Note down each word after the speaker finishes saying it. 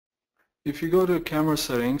if you go to camera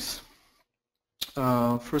settings,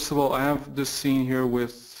 first of all, I have this scene here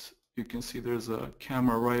with, you can see there's a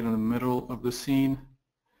camera right in the middle of the scene,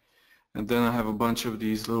 and then I have a bunch of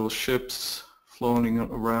these little ships floating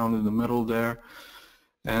around in the middle there,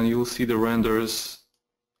 and you'll see the renders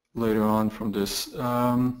later on from this.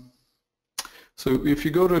 So if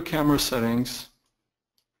you go to camera settings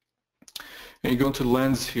and you go to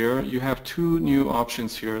lens here, you have two new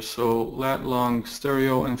options here. So lat long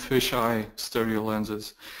stereo and fisheye stereo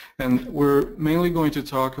lenses. And we're mainly going to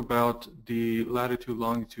talk about the latitude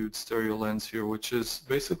longitude stereo lens here, which is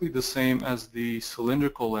basically the same as the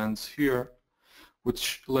cylindrical lens here,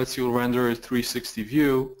 which lets you render a 360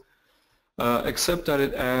 view, except that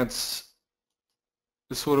it adds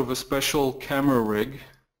a sort of a special camera rig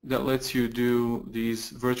that lets you do these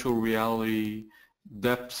virtual reality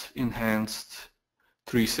depth enhanced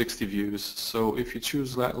 360 views. So if you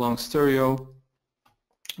choose lat long stereo,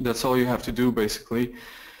 that's all you have to do basically.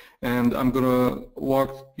 And I'm going to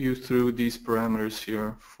walk you through these parameters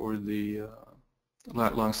here for the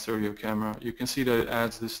lat long stereo camera. You can see that it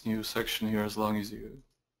adds this new section here as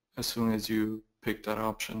soon as you pick that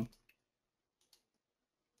option.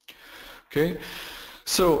 Okay.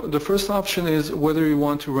 So the first option is whether you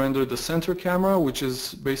want to render the center camera, which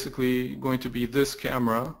is basically going to be this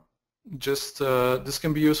camera. Just this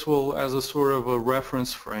can be useful as a sort of a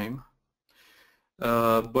reference frame.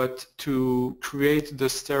 But to create the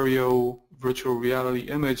stereo virtual reality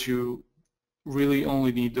image, you really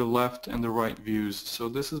only need the left and the right views. So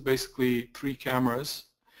this is basically three cameras,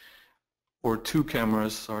 or two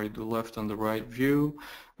cameras, sorry, the left and the right view,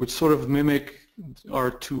 which sort of mimic our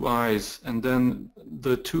two eyes, and then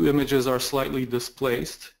the two images are slightly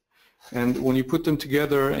displaced, and when you put them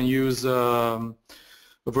together and use a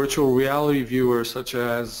virtual reality viewer such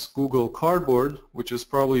as Google Cardboard, which is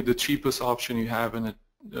probably the cheapest option you have, and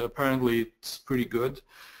apparently it's pretty good,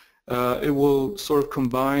 it will sort of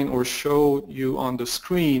combine or show you on the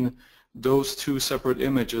screen those two separate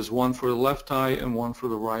images, one for the left eye and one for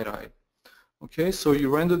the right eye. Okay, so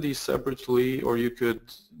you render these separately, or you could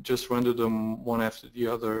just render them one after the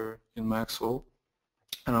other in Maxwell.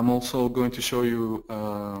 And I'm also going to show you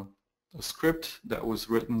a script that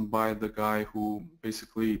was written by the guy who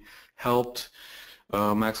basically helped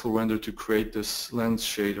Maxwell Render to create this lens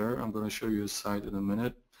shader. I'm going to show you his site in a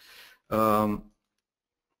minute.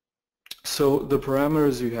 So the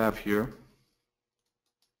parameters you have here.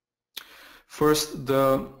 First,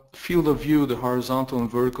 the field of view, the horizontal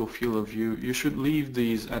and vertical field of view, you should leave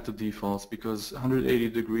these at the defaults, because 180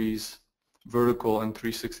 degrees vertical and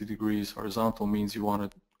 360 degrees horizontal means you want a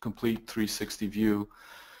complete 360 view,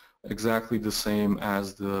 exactly the same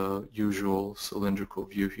as the usual cylindrical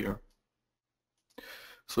view here.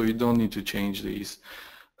 So you don't need to change these.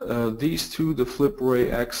 These two, the flip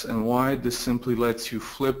ray X and Y, this simply lets you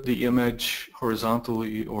flip the image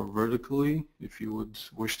horizontally or vertically if you would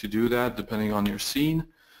wish to do that, depending on your scene.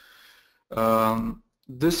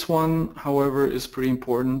 This one, however, is pretty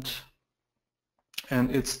important, and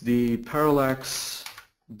it's the parallax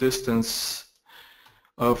distance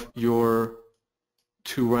of your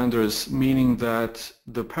two renders, meaning that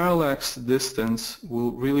the parallax distance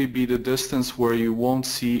will really be the distance where you won't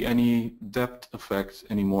see any depth effect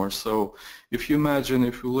anymore. So if you imagine,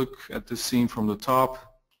 if you look at this scene from the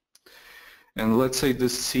top, and let's say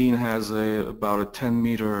this scene has about a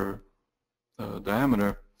 10-meter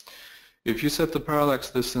diameter, if you set the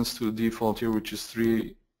parallax distance to the default here, which is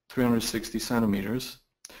 360 centimeters,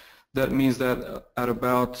 that means that at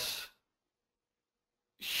about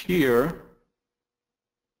here,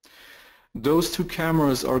 those two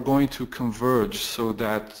cameras are going to converge so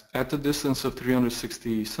that at the distance of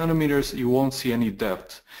 360 centimeters you won't see any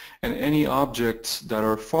depth, and any objects that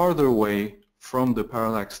are farther away from the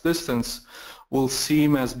parallax distance will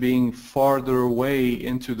seem as being farther away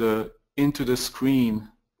into the screen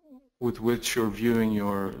with which you're viewing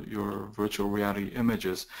your virtual reality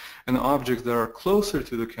images. And objects that are closer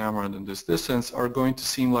to the camera than this distance are going to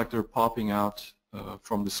seem like they're popping out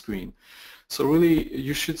from the screen. So really,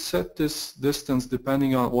 you should set this distance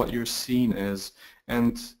depending on what your scene is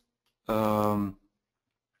and how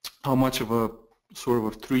much of a sort of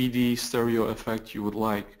a 3D stereo effect you would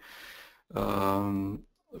like.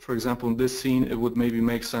 For example, in this scene, it would maybe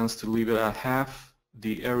make sense to leave it at half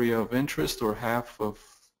the area of interest or half of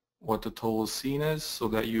what the total scene is, so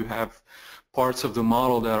that you have parts of the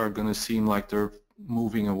model that are going to seem like they're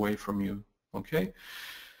moving away from you. Okay.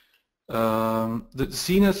 The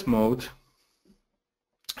zenith mode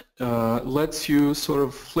lets you sort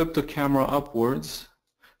of flip the camera upwards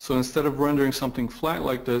So instead of rendering something flat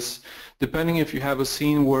like this, depending if you have a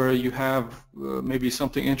scene where you have maybe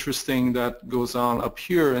something interesting that goes on up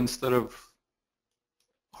here instead of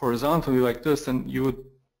horizontally like this, then you would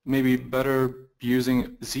maybe better be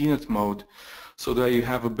using zenith mode so that you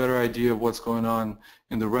have a better idea of what's going on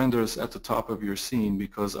in the renders at the top of your scene,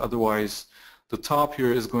 because otherwise the top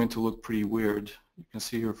here is going to look pretty weird. You can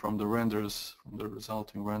see here from the renders, from the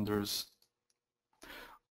resulting renders.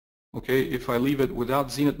 Okay, if I leave it without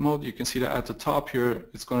zenith mode, you can see that at the top here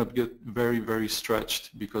it's going to get very, very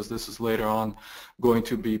stretched, because this is later on going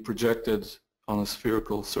to be projected on a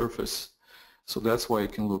spherical surface. So that's why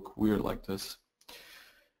it can look weird like this.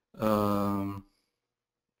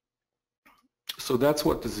 So that's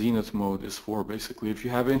what the zenith mode is for, basically. If you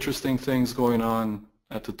have interesting things going on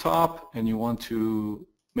at the top and you want to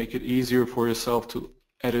make it easier for yourself to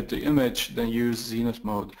edit the image, then use zenith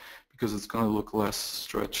mode, because it's going to look less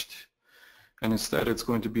stretched. And instead it's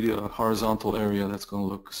going to be the horizontal area that's going to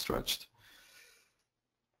look stretched.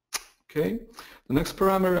 Okay, the next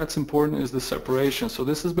parameter that's important is the separation. So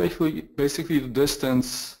this is basically the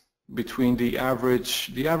distance between the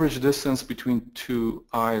average distance between two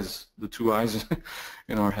eyes, the two eyes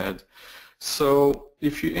in our head. So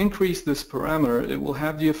if you increase this parameter, it will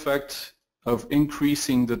have the effect of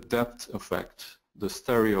increasing the depth effect, the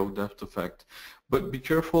stereo depth effect. But be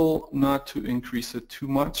careful not to increase it too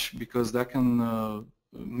much, because that can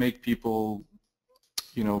make people,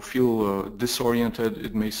 you know, feel disoriented.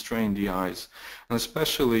 It may strain the eyes, and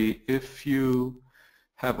especially if you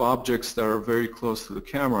have objects that are very close to the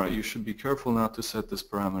camera, you should be careful not to set this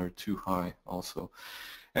parameter too high also.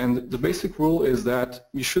 And the basic rule is that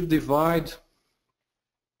you should divide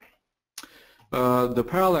the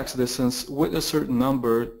parallax distance with a certain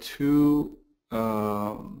number to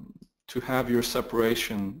have your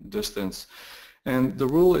separation distance. And the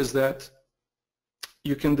rule is that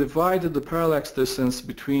you can divide the parallax distance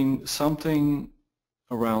between something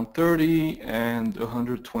around 30 and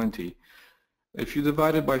 120. If you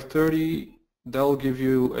divide it by 30, that'll give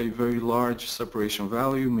you a very large separation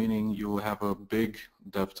value, meaning you will have a big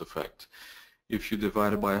depth effect. If you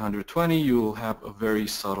divide it by 120, you will have a very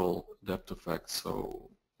subtle depth effect. So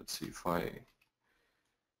let's see, if I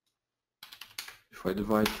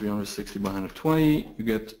divide 360 by 120, you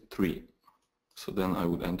get 3. So then I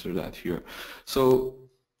would enter that here. So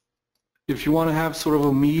if you want to have sort of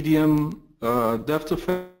a medium depth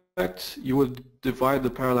effect, you would divide the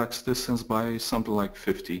parallax distance by something like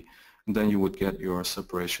 50, and then you would get your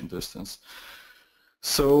separation distance.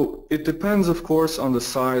 So it depends, of course, on the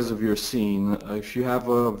size of your scene. If you have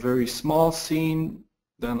a very small scene,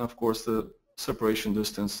 then of course the separation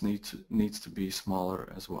distance needs to be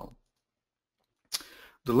smaller as well.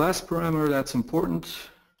 The last parameter that's important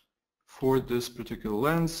for this particular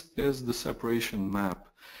lens is the separation map.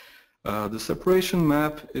 The separation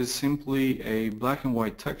map is simply a black and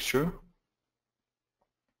white texture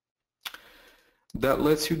that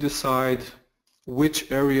lets you decide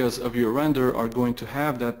which areas of your render are going to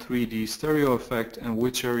have that 3D stereo effect and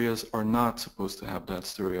which areas are not supposed to have that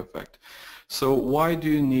stereo effect. So why do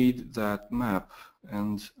you need that map?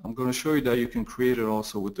 And I'm going to show you that you can create it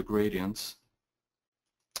also with the gradients.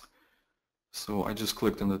 So I just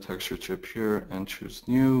clicked on the texture chip here and choose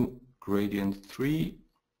New, Gradient 3.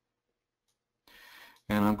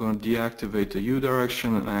 And I'm going to deactivate the U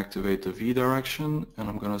direction and activate the V direction. And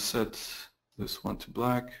I'm going to set this one to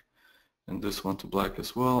black and this one to black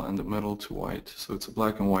as well, and the middle to white. So it's a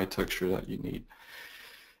black and white texture that you need.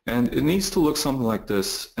 And it needs to look something like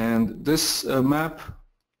this. And this map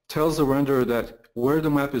tells the renderer that where the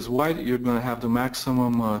map is white, you're going to have the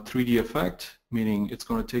maximum 3D effect, meaning it's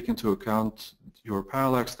going to take into account your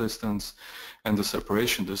parallax distance and the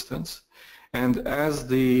separation distance. And as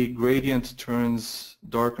the gradient turns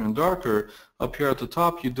darker and darker, up here at the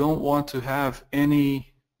top, you don't want to have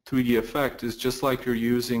any 3D effect. It's just like you're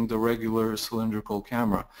using the regular cylindrical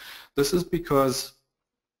camera. This is because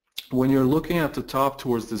when you're looking at the top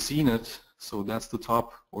towards the zenith, so that's the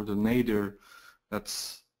top, or the nadir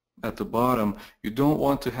that's at the bottom, you don't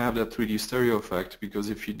want to have that 3D stereo effect, because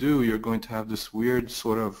if you do, you're going to have this weird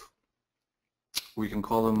sort of, we can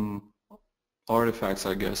call them artifacts,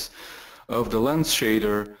 I guess, of the lens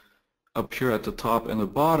shader up here at the top and the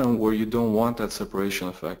bottom, where you don't want that separation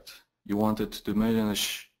effect. You want it to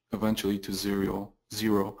diminish eventually to zero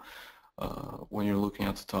when you're looking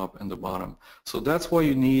at the top and the bottom. So that's why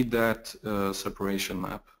you need that separation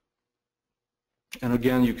map. And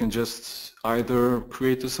again, you can just either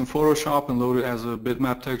create this in Photoshop and load it as a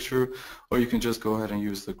bitmap texture, or you can just go ahead and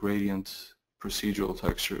use the gradient procedural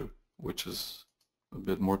texture, which is a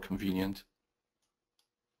bit more convenient.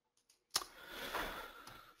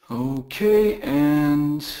 Okay,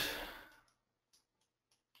 and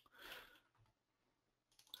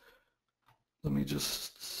let me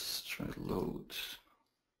just try to load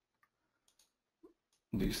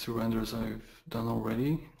these two renders I've done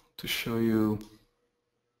already to show you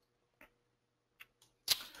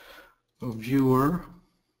a viewer.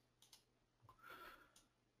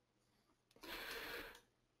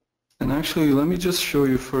 And actually, let me just show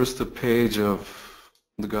you first the page of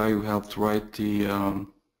the guy who helped write the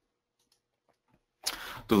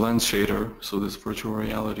lens shader, so this virtual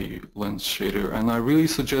reality lens shader. And I really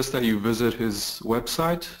suggest that you visit his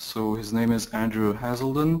website. So his name is Andrew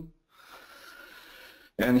Hazelden.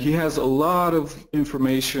 And he has a lot of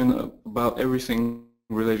information about everything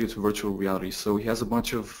related to virtual reality. So he has a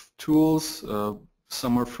bunch of tools.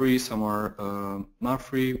 Some are free, some are not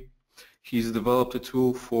free. He's developed a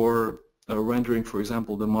tool for rendering, for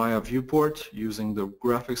example, the Maya viewport using the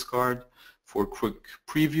graphics card for quick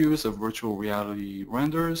previews of virtual reality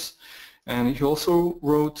renders. And he also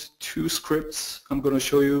wrote two scripts I'm going to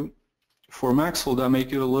show you for Maxwell that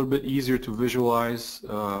make it a little bit easier to visualize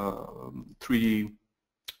 3D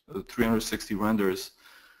 360 renders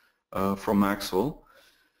from Maxwell.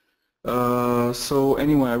 So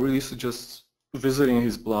anyway, I really suggest visiting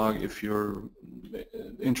his blog if you're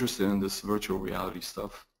interested in this virtual reality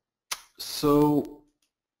stuff. So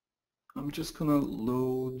I'm just going to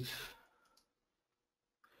load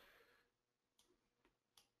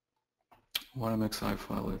one MXI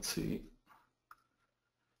file. Let's see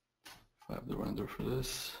if I have the render for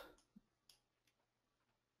this.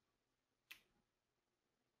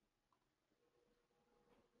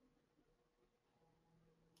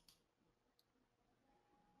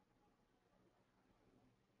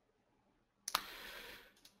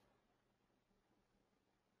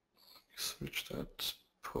 Switch that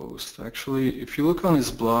post. Actually, if you look on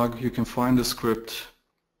his blog, you can find the script.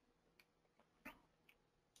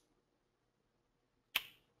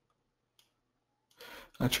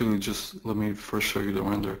 Actually, just let me first show you the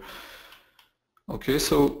render. Okay,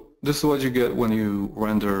 so this is what you get when you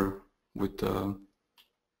render with the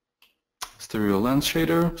stereo lens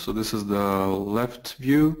shader. So this is the left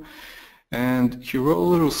view, and he wrote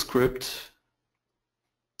a little script.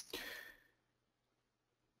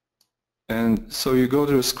 And so you go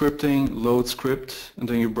to scripting, load script, and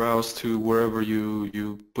then you browse to wherever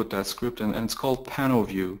you put that script, and it's called panel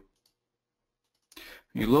view.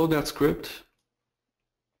 You load that script,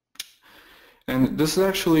 and this is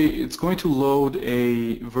actually, it's going to load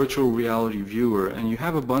a virtual reality viewer, and you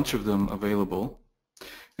have a bunch of them available.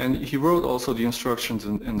 And he wrote also the instructions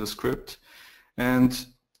in the script. And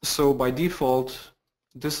so by default,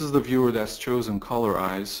 this is the viewer that's chosen, Color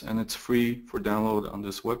Eyes, and it's free for download on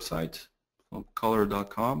this website.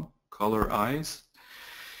 Color.com, Color Eyes.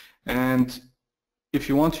 And if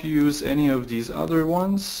you want to use any of these other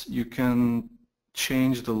ones, you can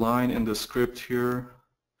change the line in the script here.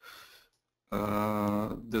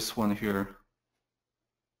 This one here.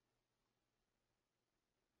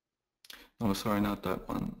 Oh, sorry, not that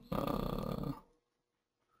one.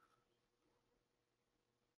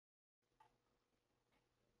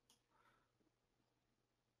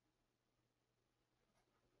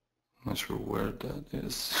 I'm not sure where that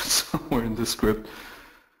is. Somewhere in the script.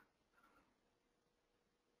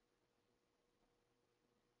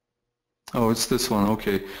 Oh, it's this one.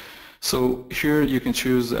 Okay. So here you can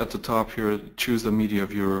choose at the top here, choose the media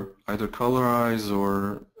viewer, either Color Eyes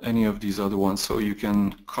or any of these other ones. So you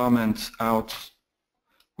can comment out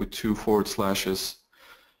with 2 forward slashes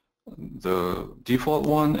the default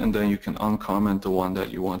one, and then you can uncomment the one that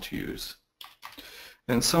you want to use.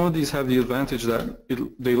 And some of these have the advantage that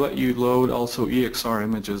they let you load also EXR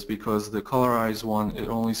images, because the Color Eyes one, it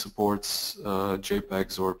only supports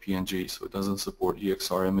JPEGs or PNG, so it doesn't support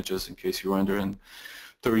EXR images in case you render in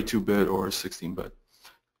 32-bit or 16-bit.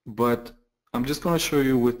 But I'm just going to show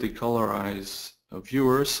you with the Color Eyes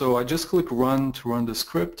viewer. So I just click Run to run the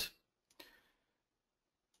script,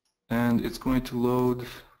 and it's going to load.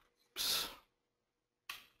 Oops.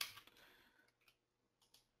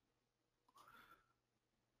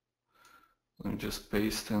 Let me just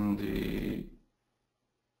paste in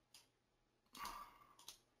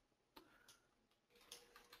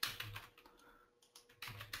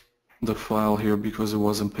the file here because it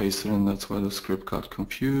wasn't pasted in, that's why the script got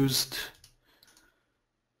confused.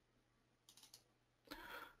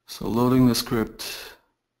 So loading the script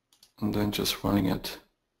and then just running it.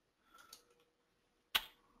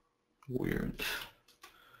 Weird.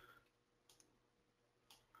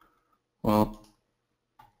 Well,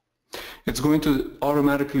 it's going to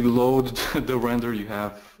automatically load the render you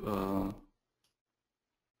have.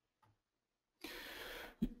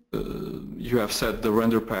 you have set, the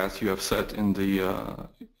render path you have set in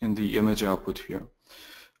the image output here.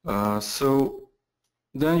 So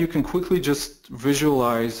then you can quickly just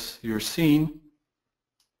visualize your scene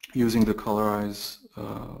using the Colorize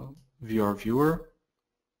VR viewer.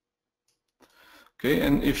 Okay,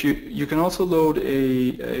 and if you can also load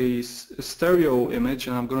a stereo image,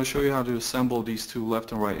 and I'm going to show you how to assemble these two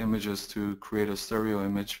left and right images to create a stereo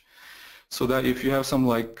image, so that if you have some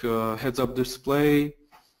like heads-up display,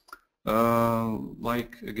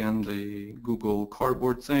 like again the Google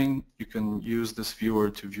Cardboard thing, you can use this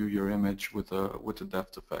viewer to view your image with a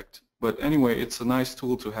depth effect. But anyway, it's a nice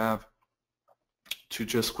tool to have to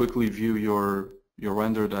just quickly view your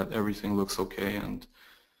render, that everything looks okay and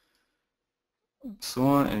so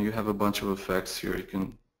on, and you have a bunch of effects here. You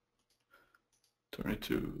can turn it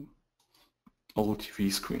to old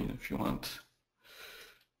TV screen if you want,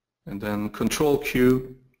 and then Control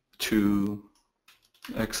Q to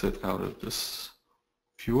exit out of this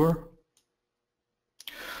viewer.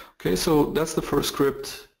 Okay, so that's the first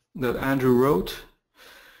script that Andrew wrote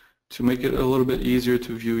to make it a little bit easier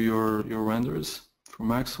to view your renders for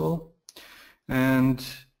Maxwell. And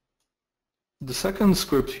the second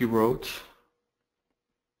script he wrote,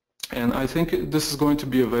 and I think this is going to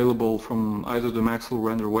be available from either the Maxwell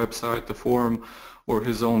Render website, the forum, or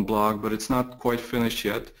his own blog, but it's not quite finished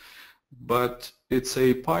yet. But it's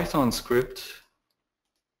a Python script.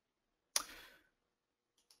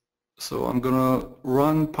 So I'm going to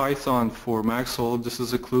run Python for Maxwell. This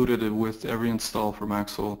is included with every install for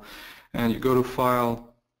Maxwell. And you go to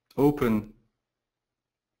File, Open,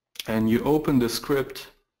 and you open the script.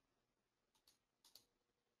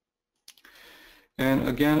 And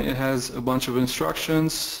again, it has a bunch of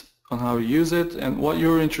instructions on how to use it, and what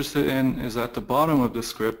you're interested in is at the bottom of the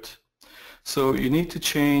script. So you need to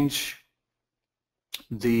change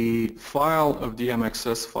the file of the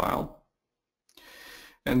MXS file,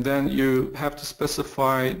 and then you have to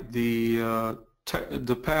specify the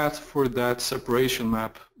path for that separation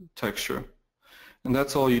map texture. And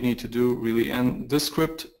that's all you need to do, really. And this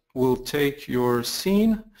script will take your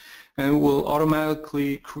scene and it will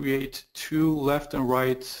automatically create two left and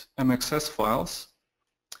right MXS files,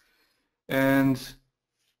 and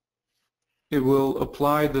it will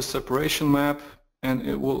apply the separation map, and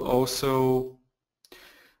it will also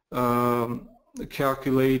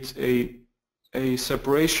calculate a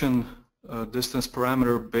separation distance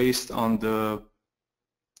parameter based on the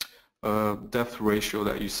depth ratio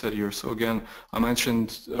that you set here. So again, I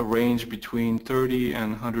mentioned a range between 30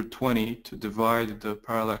 and 120 to divide the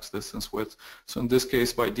parallax distance with. So in this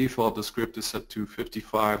case, by default, the script is set to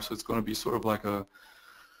 55, so it's going to be sort of like a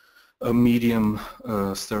medium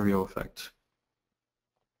stereo effect.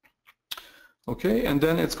 Okay, and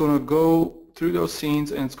then it's going to go through those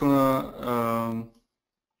scenes, and it's going to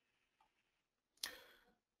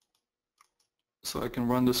so I can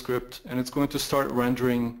run the script, and it's going to start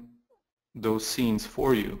rendering those scenes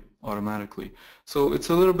for you automatically. So it's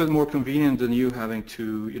a little bit more convenient than you having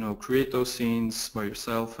to, you know, create those scenes by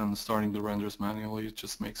yourself and starting the renders manually. It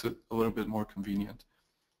just makes it a little bit more convenient.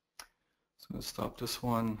 So let's stop this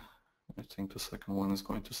one. I think the second one is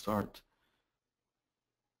going to start.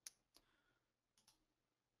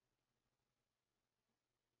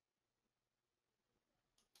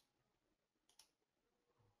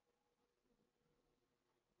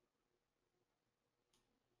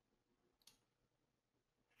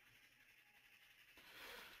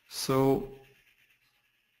 So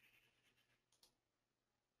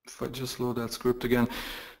if I just load that script again,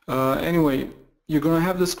 anyway, you're going to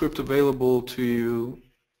have the script available to you,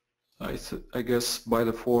 I guess, by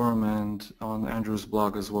the forum and on Andrew's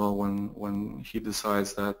blog as well when he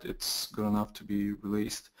decides that it's good enough to be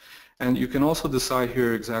released. And you can also decide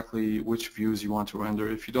here exactly which views you want to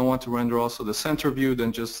render. If you don't want to render also the center view,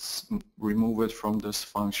 then just remove it from this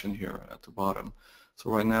function here at the bottom. So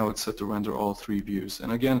right now it's set to render all three views.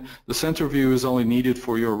 And again, the center view is only needed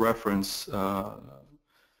for your reference.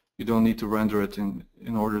 You don't need to render it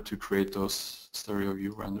in order to create those stereo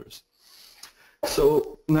view renders.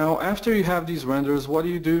 So now after you have these renders, what do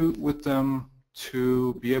you do with them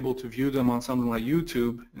to be able to view them on something like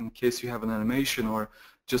YouTube in case you have an animation, or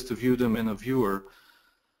just to view them in a viewer?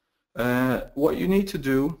 What you need to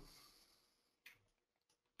do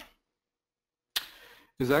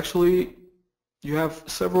is actually, you have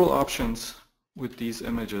several options with these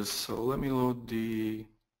images. So let me load the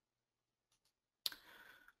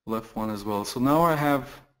left one as well. So now I have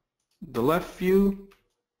the left view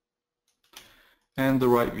and the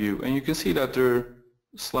right view, and you can see that they're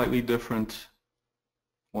slightly different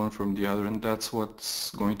one from the other, and that's what's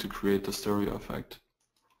going to create the stereo effect.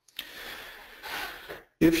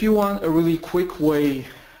 If you want a really quick way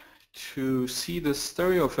to see the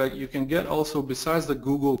stereo effect, you can get also, besides the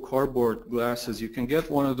Google Cardboard glasses, you can get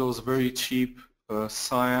one of those very cheap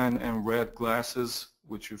cyan and red glasses,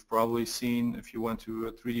 which you've probably seen if you went to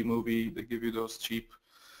a 3D movie. They give you those cheap,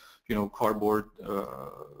 cardboard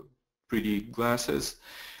 3D glasses.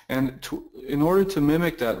 And in order to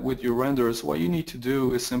mimic that with your renders, what you need to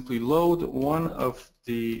do is simply load one of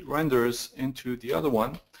the renders into the other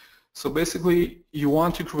one. So basically, you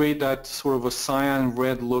want to create that sort of a cyan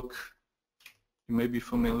red look. You may be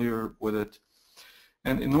familiar with it.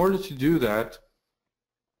 And in order to do that,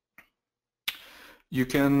 you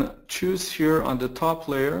can choose here on the top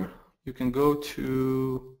layer, you can go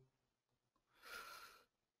to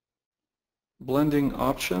blending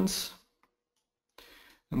options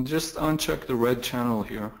and just uncheck the red channel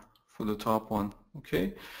here for the top one.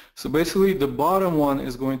 Okay, so basically the bottom one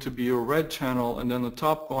is going to be your red channel, and then the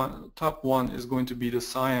top one is going to be the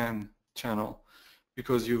cyan channel,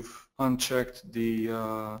 because you've unchecked the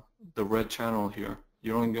red channel here.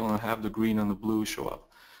 You're only going to have the green and the blue show up.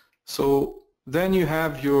 So then you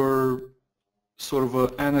have your sort of an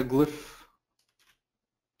anaglyph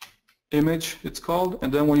image, it's called,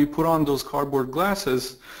 and then when you put on those cardboard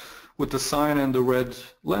glasses with the cyan and the red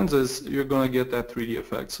lenses, you're going to get that 3D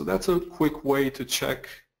effect. So that's a quick way to check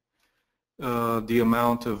the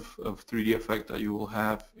amount of 3D effect that you will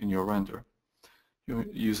have in your render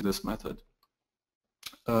using this method.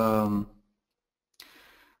 But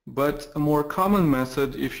a more common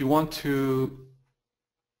method, if you want to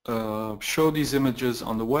show these images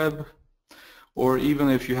on the web, or even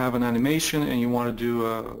if you have an animation and you want to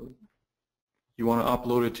do you want to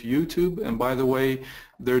upload it to YouTube, and by the way,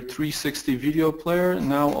 their 360 video player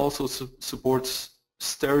now also supports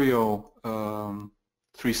stereo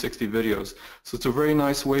 360 videos. So it's a very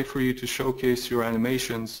nice way for you to showcase your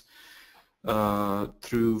animations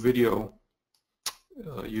through video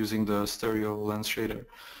using the stereo lens shader.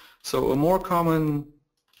 So a more common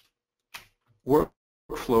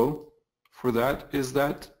workflow for that is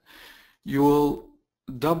that you will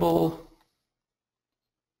double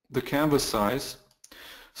the canvas size.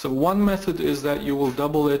 So one method is that you will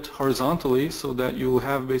double it horizontally, so that you will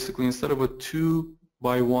have basically, instead of a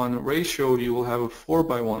 2:1 ratio, you will have a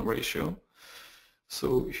 4:1 ratio.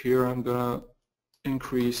 So here I'm going to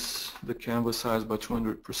increase the canvas size by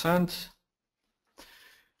 200%.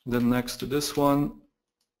 Then next to this one,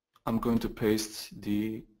 I'm going to paste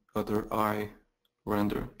the other eye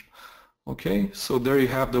render. Okay, so there you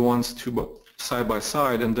have the ones side by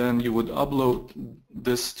side, and then you would upload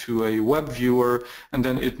this to a web viewer, and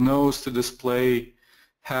then it knows to display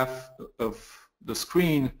half of the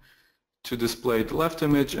screen to display the left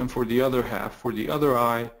image, and for the other half, for the other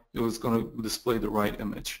eye, it was going to display the right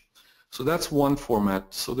image. So that's one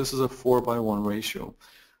format. So this is a 4:1 ratio.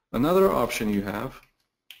 Another option you have,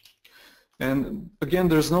 and again,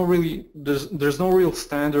 there's no real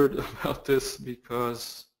standard about this,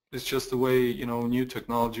 because it's just the way new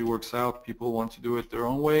technology works out. People want to do it their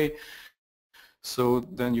own way, so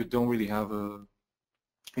then you don't really have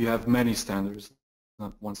you have many standards,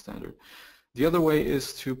 not one standard. The other way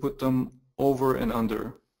is to put them over and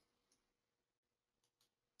under.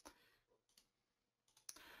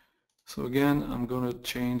 So again, I'm going to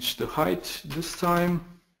change the height this time.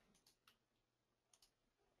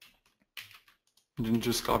 And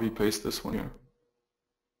just copy paste this one here.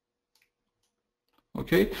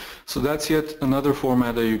 Okay, so that's yet another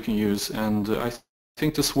format that you can use, and I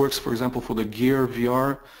think this works, for example, for the Gear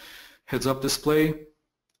VR heads-up display.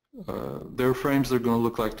 Their frames, they're going to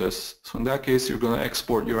look like this. So in that case, you're going to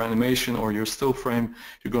export your animation or your still frame,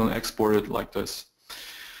 you're going to export it like this.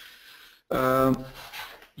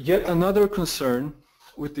 Yet another concern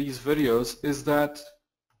with these videos is that,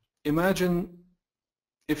 imagine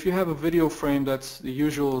if you have a video frame that's the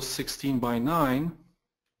usual 16:9.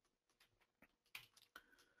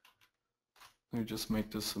 Let me just make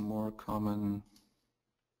this a more common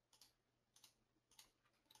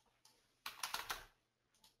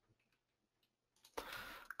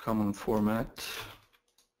format.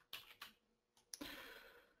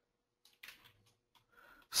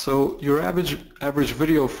 So your average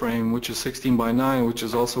video frame, which is 16:9, which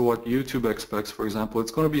is also what YouTube expects, for example,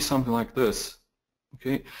 it's going to be something like this.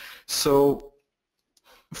 Okay, so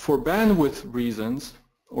for bandwidth reasons,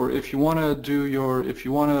 or if you want to do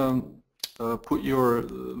put your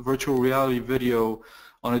virtual reality video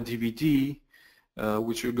on a DVD,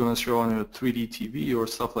 which you're going to show on a 3D TV or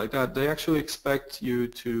stuff like that, they actually expect you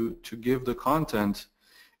to give the content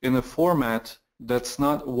in a format that's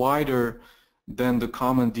not wider than the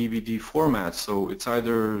common DVD format. So it's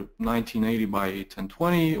either 1980 by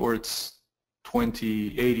 1020, or it's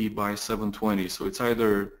 2080 by 720. So it's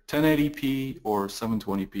either 1080p or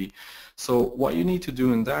 720p. So what you need to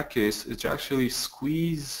do in that case is actually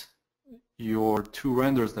squeeze your two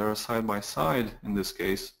renders that are side by side in this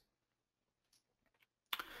case.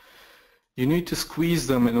 You need to squeeze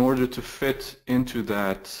them in order to fit into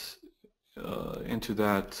that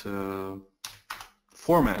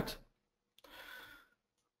format.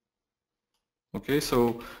 Okay,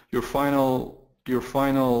 so your final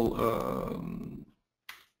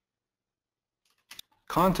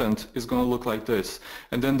content is going to look like this,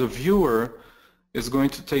 and then the viewer is going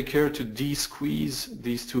to take care to de-squeeze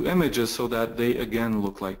these two images so that they again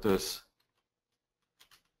look like this.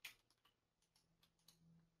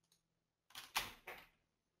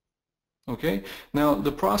 Okay, now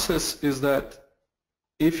the process is that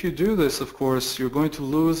if you do this, of course, you're going to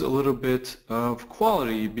lose a little bit of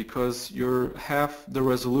quality because you're half the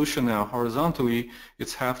resolution now. Horizontally,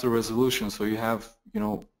 it's half the resolution, so you have,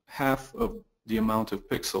 half of the amount of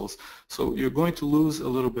pixels. So you're going to lose a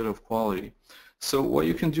little bit of quality. So what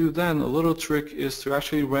you can do then, a little trick, is to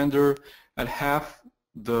actually render at half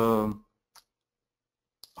the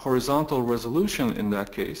horizontal resolution in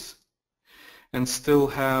that case, and still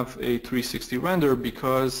have a 360 render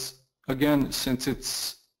because, again, since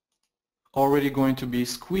it's already going to be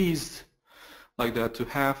squeezed like that to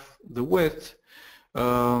half the width,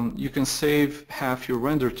 you can save half your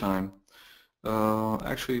render time.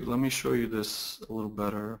 Actually, let me show you this a little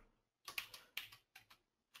better.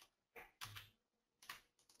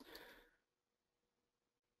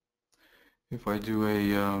 If I do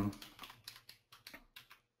a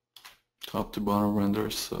top to bottom render,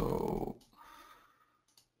 so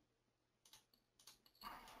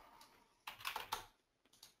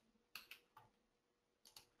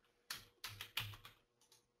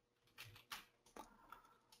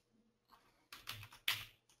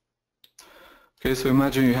okay, so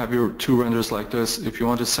imagine you have your two renders like this. If you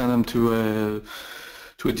want to send them to a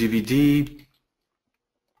DVD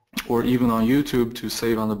or even on YouTube to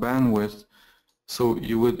save on the bandwidth, so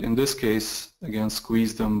you would, in this case, again,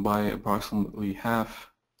 squeeze them by approximately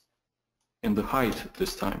half in the height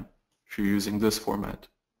this time, if you're using this format,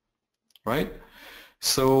 right?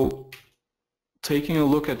 So taking a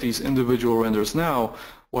look at these individual renders now,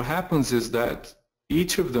 what happens is that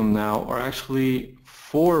each of them now are actually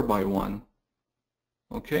 4 by 1.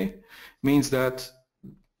 Okay, means that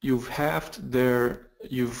you've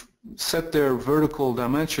set their vertical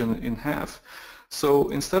dimension in half. So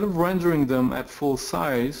instead of rendering them at full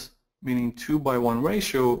size, meaning 2 by 1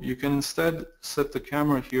 ratio, you can instead set the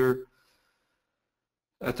camera here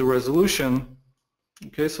at the resolution.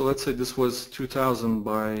 Okay, so let's say this was 2000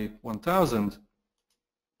 by 1000.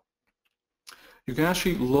 You can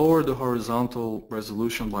actually lower the horizontal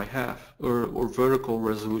resolution by half, or vertical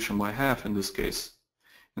resolution by half in this case,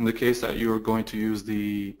 in the case that you're going to use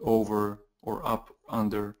the over or up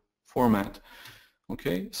under format.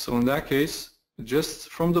 Okay, so in that case, just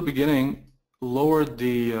from the beginning, lower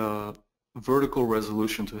the vertical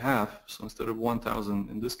resolution to half. So instead of 1000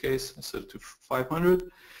 in this case, I set it to 500,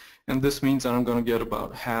 and this means that I'm going to get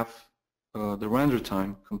about half the render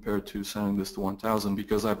time compared to sending this to 1000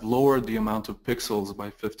 because I've lowered the amount of pixels by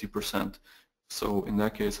 50%. So in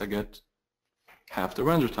that case, I get half the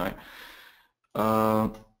render time.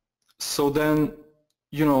 So then,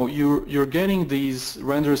 you're getting these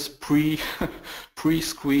renders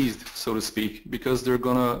pre-squeezed, so to speak, because they're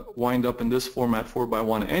gonna wind up in this format 4 by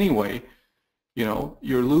 1 anyway.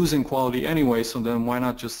 You're losing quality anyway, so then why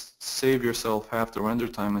not just save yourself half the render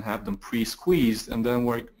time and have them pre-squeezed, and then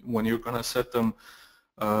when you're gonna set them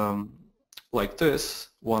like this,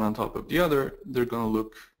 one on top of the other, they're gonna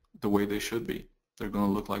look the way they should be. They're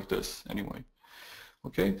gonna look like this anyway.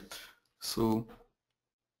 Okay, so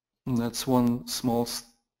that's one small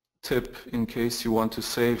tip in case you want to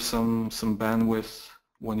save some bandwidth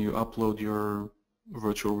when you upload your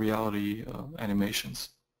virtual reality animations.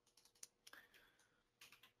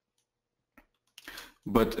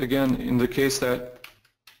 But again, in the case that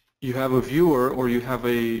you have a viewer or you have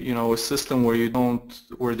a system where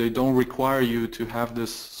they don't require you to have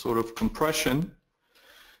this sort of compression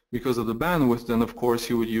because of the bandwidth, then of course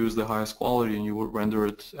you would use the highest quality and you would render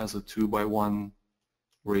it as a 2 by 1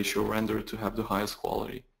 ratio render to have the highest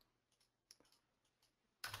quality.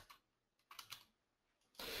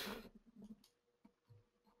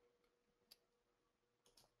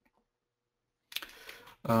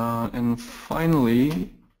 And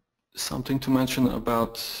finally, something to mention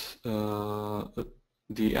about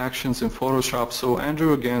the actions in Photoshop. So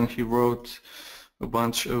Andrew, again, he wrote a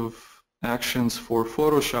bunch of actions for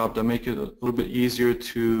Photoshop that make it a little bit easier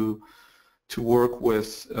to work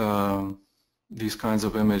with these kinds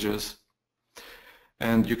of images.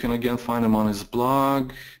 And you can again find them on his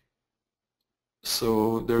blog.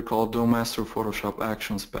 So they're called Dome Master Photoshop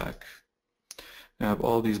Actions Pack. I have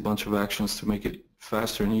all these bunch of actions to make it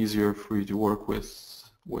faster and easier for you to work with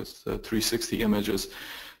 360 images.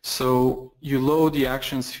 So you load the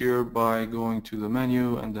actions here by going to the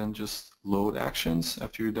menu and then just load actions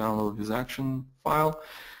after you download his action file.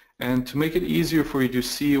 And to make it easier for you to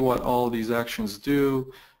see what all these actions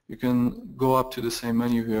do, you can go up to the same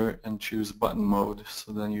menu here and choose button mode,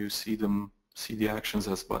 so then you see the actions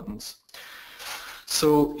as buttons.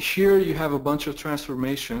 So here you have a bunch of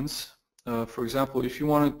transformations. For example, if you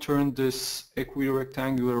want to turn this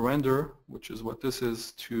equirectangular render, which is what this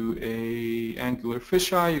is, to a angular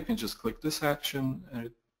fisheye, you can just click this action and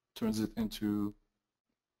it turns it into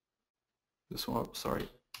this one, sorry,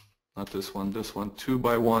 not this one,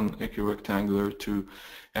 2x1 equirectangular to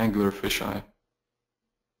angular fisheye.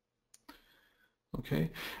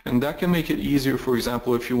 Okay, and that can make it easier, for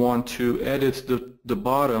example, if you want to edit the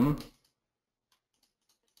bottom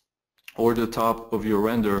or the top of your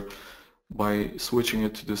render by switching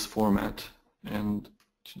it to this format. And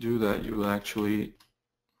to do that, you will actually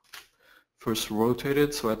first rotate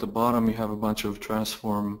it. So at the bottom you have a bunch of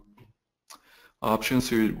transform options.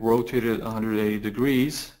 So you rotate it 180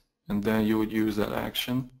 degrees and then you would use that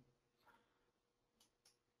action.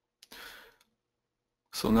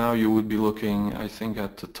 So now you would be looking, I think,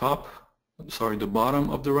 at the top, sorry, the bottom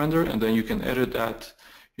of the render, and then you can edit that,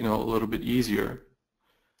 you know, a little bit easier.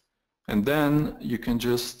 And then you can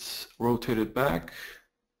just rotate it back.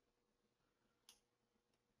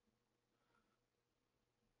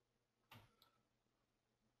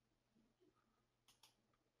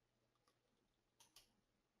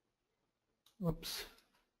 Oops.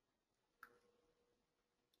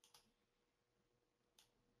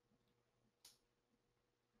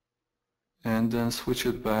 And then switch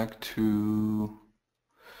it back to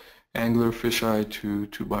angular fisheye to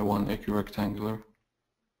 2x1 equirectangular.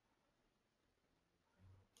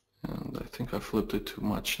 And I think I flipped it too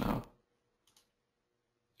much now.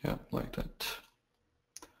 Yeah, like that.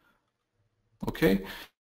 Okay.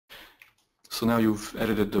 So now you've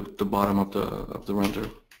edited the bottom of the render.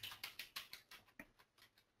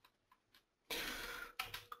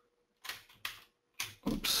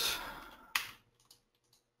 Oops.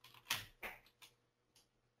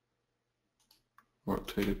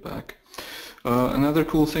 Rotate it back. Another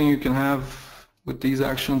cool thing you can have with these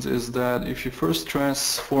actions is that if you first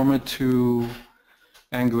transform it to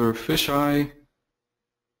angular fisheye,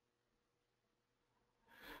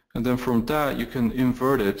 and then from that you can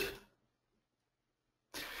invert it,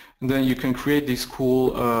 and then you can create these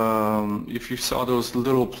cool, if you saw those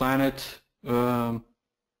little planet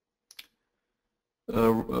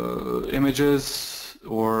images,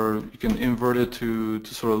 or you can invert it to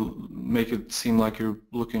sort of make it seem like you're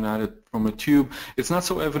looking at it from a tube. It's not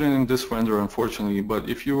so evident in this render, unfortunately, but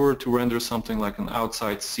if you were to render something like an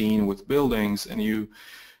outside scene with buildings and you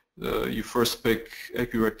first pick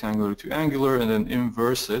equirectangular to angular and then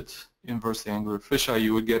inverse the angular fisheye,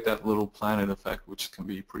 you would get that little planet effect, which can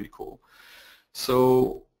be pretty cool.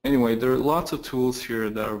 So anyway, there are lots of tools here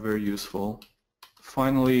that are very useful.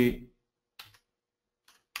 Finally,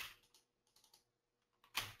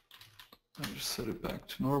 I'll just set it back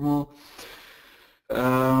to normal.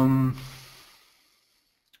 Let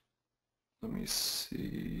me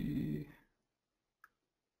see.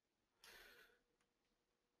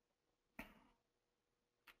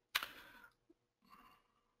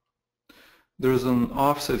 There's an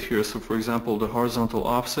offset here. So for example, the horizontal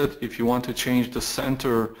offset, if you want to change the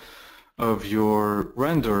center of your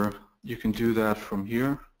render, you can do that from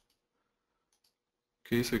here.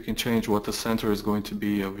 Okay, so you can change what the center is going to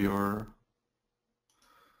be of your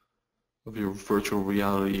virtual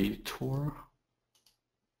reality tour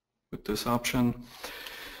with this option.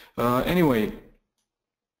 Anyway,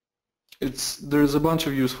 there's a bunch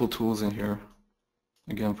of useful tools in here,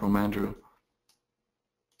 again from Andrew.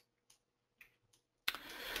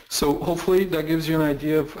 So hopefully that gives you an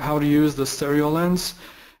idea of how to use the stereo lens.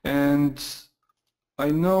 And I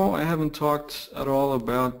know I haven't talked at all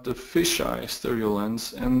about the fisheye stereo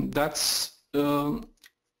lens, and that's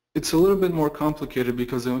it's a little bit more complicated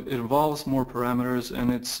because it involves more parameters,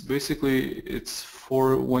 and it's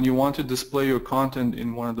for when you want to display your content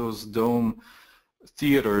in one of those dome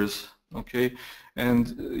theaters, okay?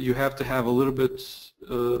 And you have to have a little bit,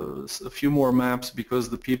 a few more maps, because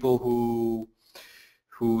the people who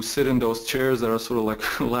sit in those chairs that are sort of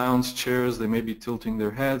like lounge chairs, they may be tilting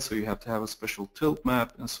their heads, so you have to have a special tilt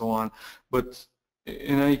map and so on. But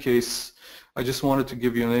in any case, I just wanted to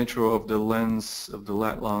give you an intro of the lens, of the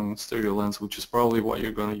lat-long stereo lens, which is probably what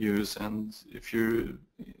you're going to use. And if you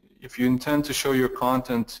intend to show your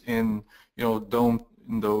content in, you know,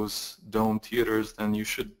 those dome theaters, then you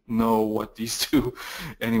should know what these do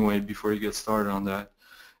anyway before you get started on that.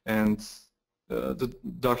 And the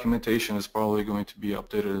documentation is probably going to be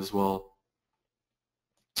updated as well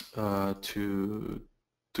to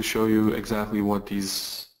show you exactly what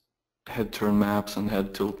these head turn maps and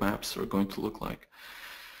head tilt maps are going to look like.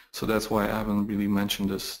 So that's why I haven't really mentioned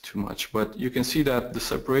this too much. But you can see that the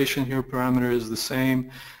separation here parameter is the same.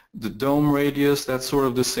 The dome radius, that's sort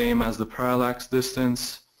of the same as the parallax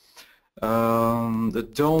distance. The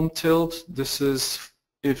dome tilt, this is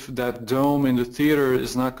if that dome in the theater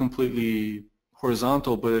is not completely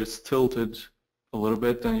horizontal but it's tilted a little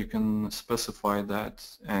bit, then you can specify that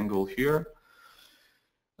angle here.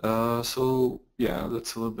 So yeah,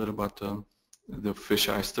 that's a little bit about the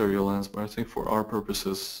fisheye stereo lens, but I think for our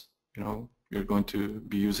purposes, you know, you're going to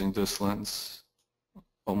be using this lens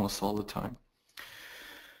almost all the time.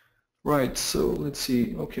 Right, so let's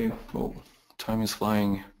see. Okay, well, time is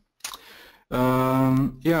flying.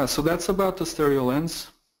 Yeah, so that's about the stereo lens,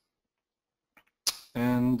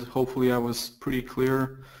 and hopefully I was pretty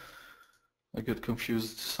clear. I get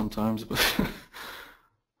confused sometimes, but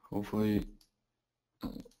hopefully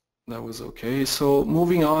that was okay. So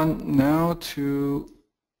moving on now to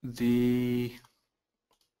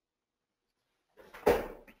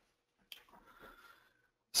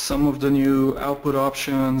some of the new output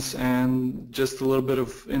options and just a little bit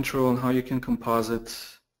of intro on how you can composite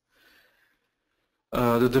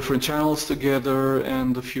the different channels together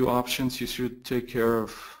and a few options you should take care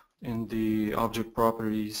of in the object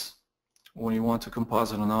properties when you want to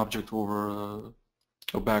composite an object over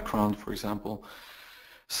a background, for example.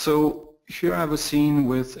 So here I have a scene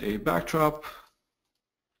with a backdrop.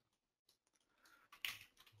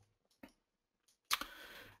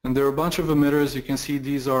 And there are a bunch of emitters. You can see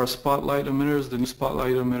these are spotlight emitters, the new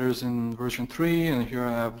spotlight emitters in version 3, and here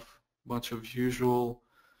I have a bunch of usual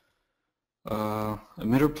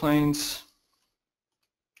emitter planes.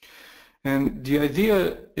 And the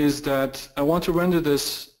idea is that I want to render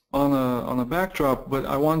this on a backdrop, but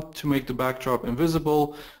I want to make the backdrop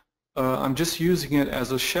invisible. I'm just using it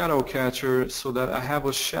as a shadow catcher so that I have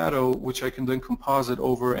a shadow which I can then composite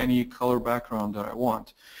over any color background that I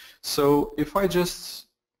want. So if I just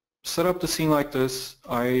set up the scene like this,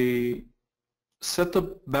 I set the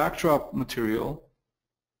backdrop material.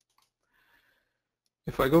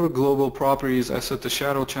 If I go to global properties, I set the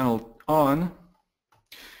shadow channel on,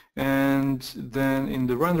 and then in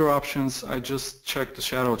the render options I just check the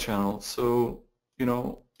shadow channel. So, you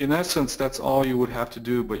know, in essence that's all you would have to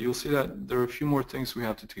do, but you'll see that there are a few more things we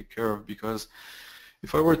have to take care of, because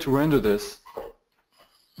if I were to render this,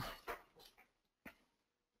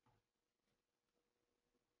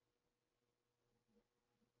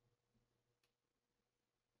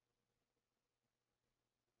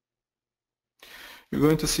 you're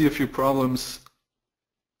going to see a few problems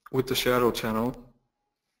with the shadow channel.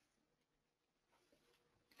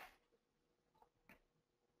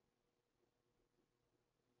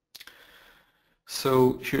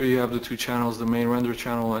 So here you have the two channels, the main render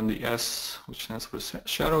channel and the S, which stands for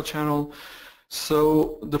shadow channel.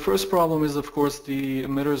 So the first problem is, of course, the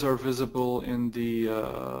emitters are visible in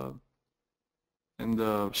the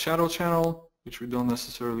shadow channel, which we don't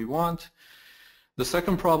necessarily want. The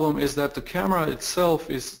second problem is that the camera itself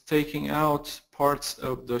is taking out parts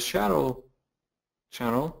of the shadow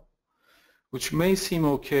channel, which may seem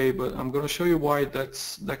okay, but I'm going to show you why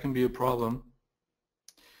that can be a problem.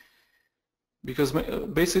 Because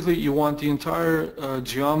basically you want the entire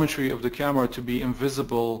geometry of the camera to be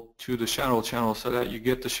invisible to the shadow channel so that you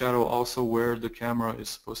get the shadow also where the camera is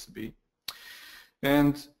supposed to be.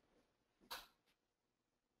 And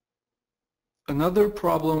another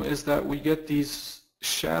problem is that we get these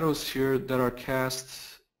shadows here that are cast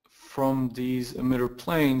from these emitter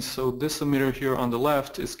planes. So this emitter here on the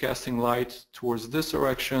left is casting light towards this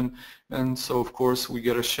direction, and so of course we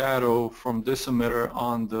get a shadow from this emitter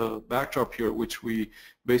on the backdrop here, which we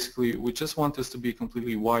just want this to be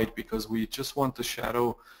completely white because we just want the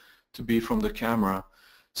shadow to be from the camera.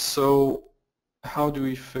 So how do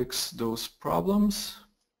we fix those problems?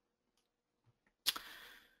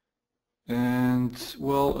 And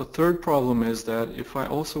well, a third problem is that if I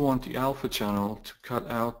also want the alpha channel to cut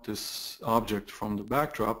out this object from the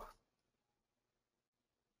backdrop,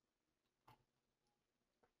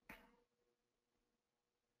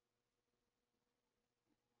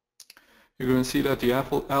 you're going to see that the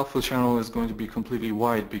alpha channel is going to be completely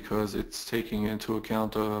white because it's taking into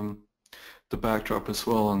account the backdrop as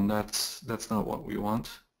well, and that's not what we want.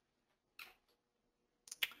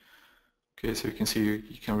 Okay, so you can see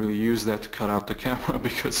you can't really use that to cut out the camera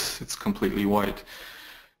because it's completely white.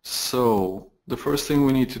 So the first thing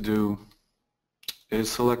we need to do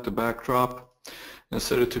is select the backdrop and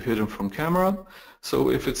set it to hidden from camera. So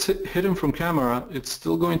if it's hidden from camera, it's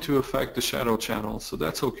still going to affect the shadow channel, so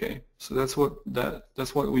that's okay. So that's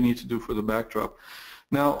what we need to do for the backdrop.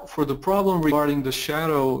 Now, for the problem regarding the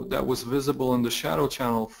shadow that was visible in the shadow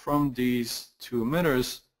channel from these two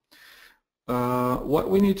emitters, what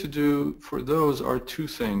we need to do for those are two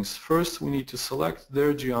things. First, we need to select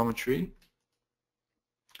their geometry,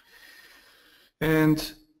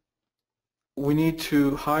 and we need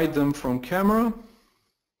to hide them from camera,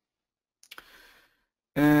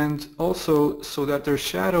 and also so that their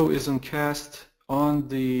shadow isn't cast on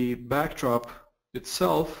the backdrop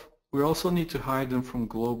itself, we also need to hide them from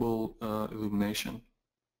global illumination.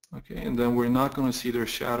 Okay, and then we're not going to see their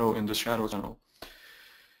shadow in the shadow channel.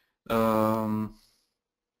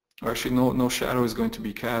 Actually, no shadow is going to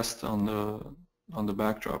be cast on the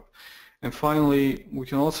backdrop. And finally, we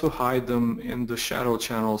can also hide them in the shadow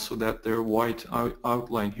channel so that their white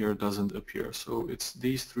outline here doesn't appear. So it's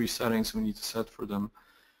these three settings we need to set for them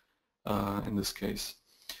in this case.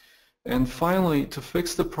 And finally, to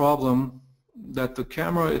fix the problem that the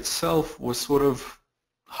camera itself was sort of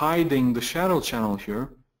hiding the shadow channel here,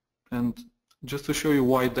 and just to show you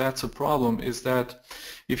why that's a problem, is that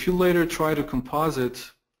if you later try to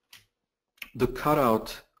composite the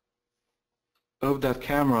cutout of that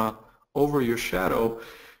camera over your shadow,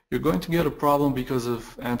 you're going to get a problem because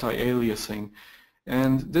of anti-aliasing.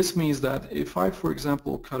 And this means that if I, for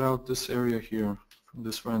example, cut out this area here from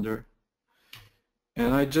this render,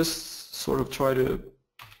 and I just sort of try to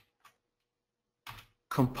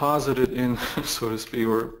composite it in, so to speak,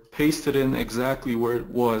 or paste it in exactly where it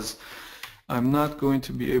was, I'm not going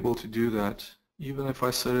to be able to do that, even if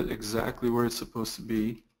I set it exactly where it's supposed to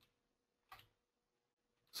be.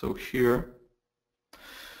 So here,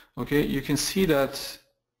 okay, you can see that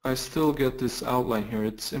I still get this outline here.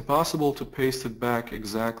 It's impossible to paste it back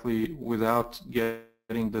exactly without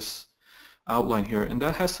getting this outline here, and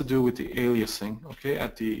that has to do with the aliasing, okay,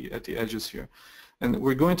 at the edges here. And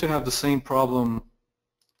we're going to have the same problem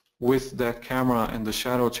with that camera and the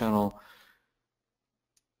shadow channel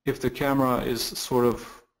if the camera is sort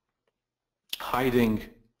of hiding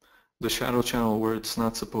the shadow channel where it's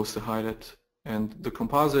not supposed to hide it, and the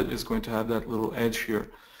composite is going to have that little edge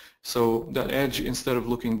here. So that edge, instead of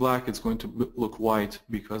looking black, it's going to look white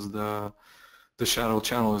because the shadow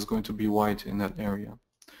channel is going to be white in that area.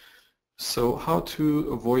 So how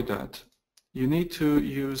to avoid that? You need to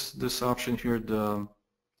use this option here, the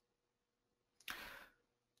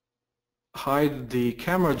hide the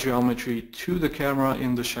camera geometry to the camera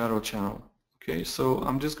in the shadow channel. Okay, so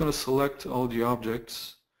I'm just going to select all the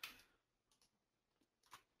objects.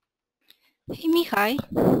 Hey, Mihai.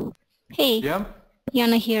 Hey. Yeah?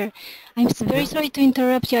 Yana here. I'm very sorry to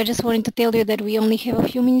interrupt you. I just wanted to tell you that we only have a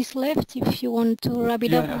few minutes left if you want to wrap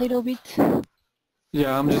it up a little bit.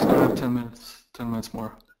 Yeah, I'm just going to have 10 minutes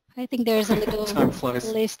more. I think there's a little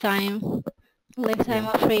less time left, I'm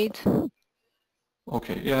afraid.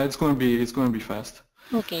 Okay, yeah, it's going to be fast.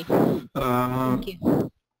 Okay. Thank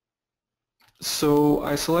you. So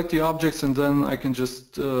I select the objects, and then I can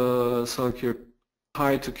just select here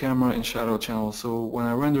hide to camera in shadow channel. So when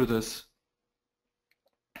I render this,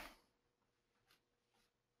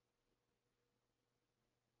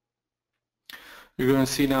 you're going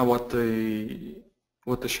to see now what the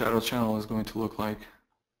shadow channel is going to look like.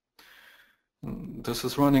 This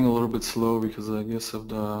is running a little bit slow because I guess of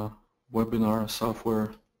the webinar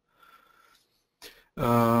software.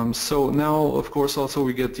 So now, of course, also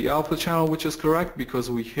we get the alpha channel, which is correct because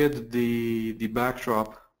we hid the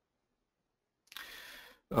backdrop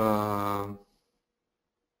from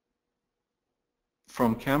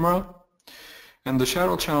camera. And the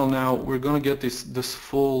shadow channel now, we're going to get this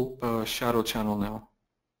full shadow channel now.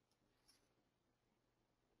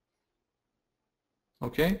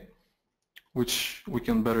 Okay, which we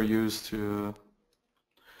can better use to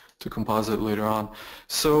composite later on.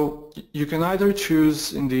 So you can either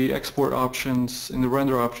choose in the export options, in the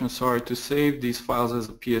render options, sorry, to save these files as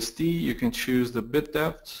a PSD. You can choose the bit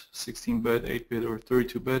depth, 16-bit, 8-bit, or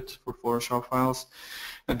 32-bit for Photoshop files.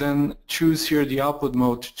 And then choose here the output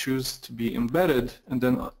mode to choose to be embedded, and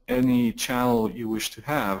then any channel you wish to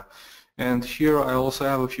have. And here I also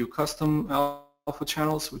have a few custom alpha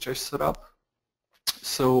channels which I set up.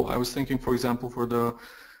 So I was thinking, for example, for the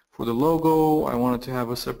logo, I wanted to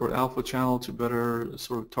have a separate alpha channel to better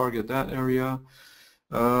sort of target that area.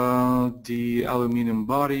 The aluminum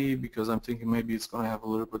body, because I'm thinking maybe it's going to have a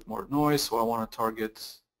little bit more noise, so I want to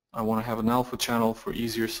have an alpha channel for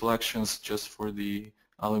easier selections just for the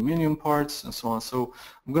aluminum parts and so on. So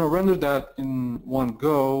I'm going to render that in one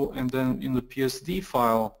go, and then in the PSD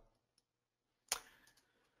file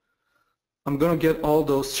I'm going to get all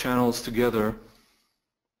those channels together.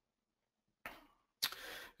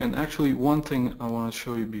 And actually one thing I want to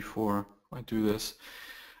show you before I do this,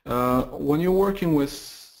 when you're working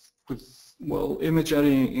with well, image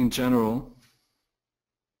editing in general,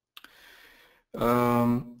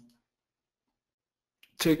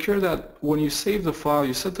 take care that when you save the file,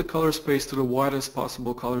 you set the color space to the widest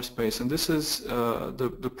possible color space, and this is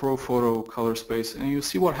the Pro Photo color space, and you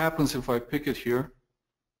see what happens if I pick it here.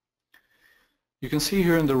 You can see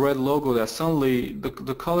here in the red logo that suddenly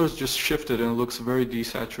the colors just shifted and it looks very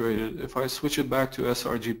desaturated. If I switch it back to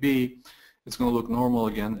sRGB, it's going to look normal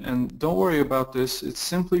again. And don't worry about this, it's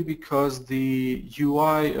simply because the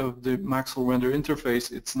UI of the Maxwell Render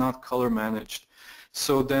interface, it's not color managed.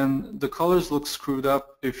 So then the colors look screwed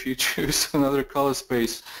up if you choose another color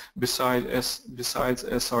space besides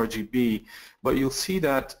sRGB. But you'll see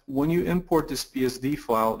that when you import this PSD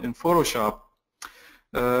file in Photoshop,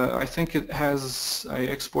 I think it has, I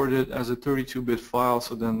exported it as a 32-bit file,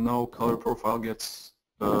 so then no color profile gets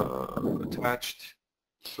attached.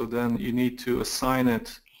 So then you need to assign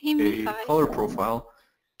it a color profile.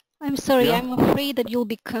 I'm sorry, yeah? I'm afraid that you'll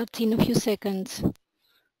be cut in a few seconds.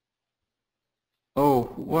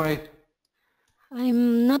 Oh, why?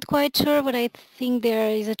 I'm not quite sure, but I think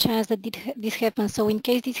there is a chance that this happens. So in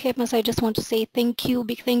case this happens, I just want to say thank you,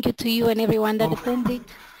 big thank you to you and everyone that attended.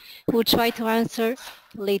 We'll try to answer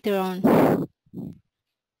later on.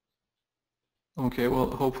 Okay,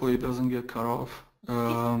 well, hopefully it doesn't get cut off.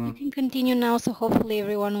 You can continue now, so hopefully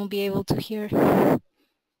everyone will be able to hear.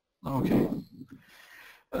 Okay.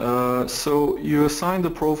 So you assign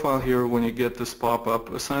the profile here when you get this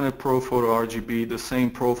pop-up. Assign a Pro Photo RGB, the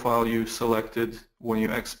same profile you selected when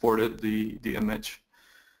you exported the image.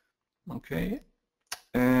 Okay.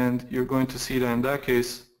 And you're going to see that in that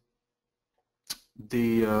case,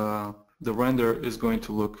 the render is going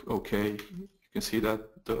to look okay. You can see that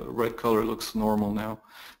the red color looks normal now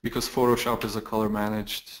because Photoshop is a color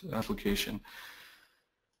managed application.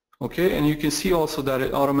 Okay, and you can see also that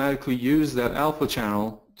it automatically used that alpha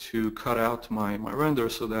channel to cut out my render,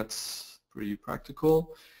 so that's pretty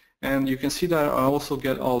practical. And you can see that I also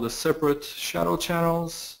get all the separate shadow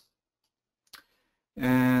channels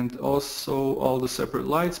and also all the separate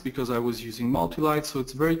lights because I was using multi-light, so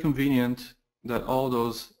it's very convenient that all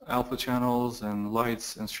those alpha channels and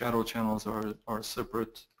lights and shadow channels are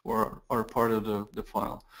separate or are part of the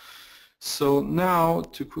file. So now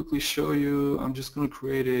to quickly show you, I'm just going to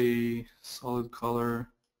create a solid color.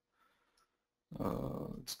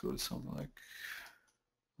 Let's go to something like,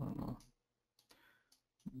 I don't know,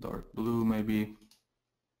 dark blue maybe.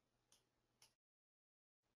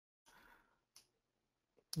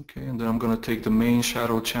 Okay, and then I'm going to take the main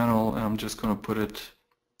shadow channel and I'm just going to put it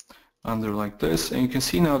under like this, and you can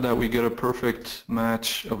see now that we get a perfect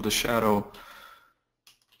match of the shadow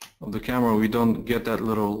of the camera. We don't get that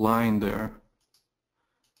little line there.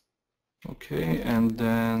 Okay, and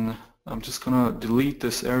then I'm just gonna delete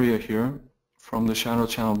this area here from the shadow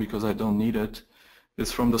channel because I don't need it.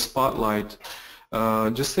 It's from the spotlight.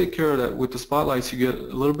 Just take care that with the spotlights you get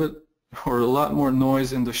a little bit or a lot more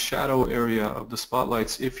noise in the shadow area of the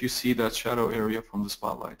spotlights if you see that shadow area from the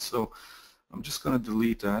spotlight. So I'm just gonna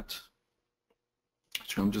delete that.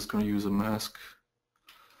 Actually, I'm just going to use a mask.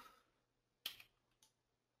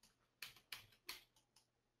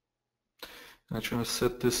 I'm trying to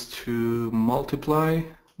set this to multiply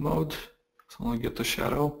mode, so only get the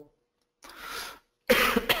shadow.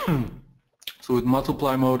 So with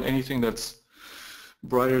multiply mode, anything that's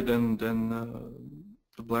brighter than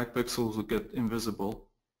the black pixels will get invisible.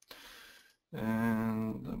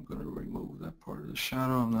 And I'm going to remove that part of the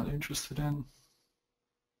shadow I'm not interested in.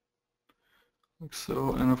 Like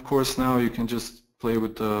so, and of course now you can just play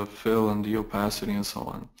with the fill and the opacity and so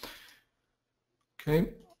on.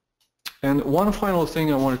 Okay, and one final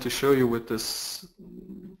thing I wanted to show you with this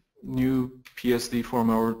new PSD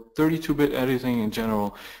format or 32-bit editing in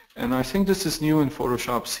general, and I think this is new in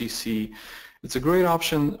Photoshop CC. It's a great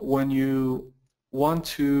option when you want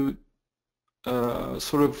to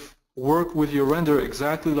sort of work with your render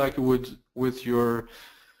exactly like you would with your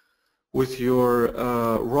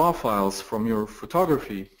raw files from your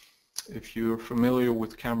photography, if you're familiar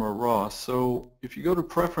with Camera Raw. So if you go to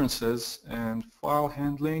Preferences and File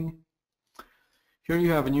Handling, here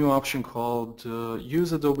you have a new option called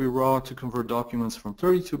use Adobe RAW to convert documents from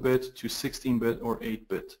 32-bit to 16-bit or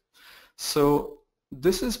 8-bit. So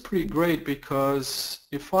this is pretty great because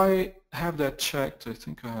if I have that checked, I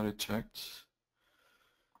think I had it checked.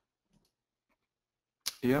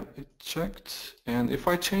 Yeah, it checked. And if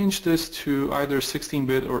I change this to either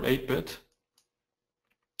 16-bit or 8-bit,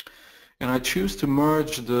 and I choose to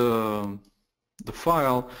merge the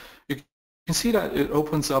file, you can see that it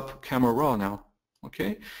opens up Camera Raw now.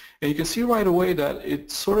 Okay, and you can see right away that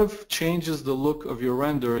it sort of changes the look of your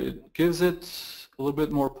render. It gives it a little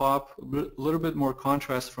bit more pop, a little bit more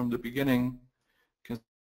contrast from the beginning. You can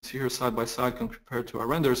see here side by side compared to our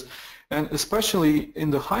renders, and especially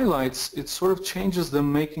in the highlights, it sort of changes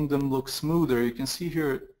them, making them look smoother. You can see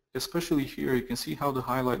here, especially here, you can see how the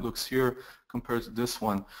highlight looks here compared to this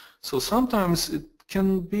one. So sometimes it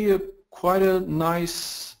can be quite a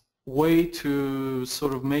nice way to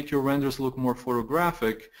sort of make your renders look more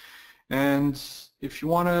photographic. And if you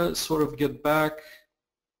want to sort of get back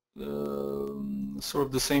sort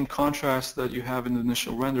of the same contrast that you have in the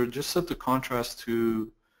initial render, just set the contrast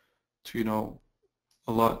to you know,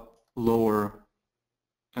 a lot lower,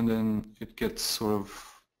 and then it gets sort of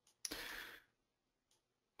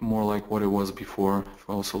more like what it was before.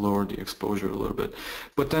 I also lowered the exposure a little bit.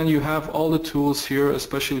 But then you have all the tools here,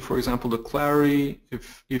 especially for example the clarity.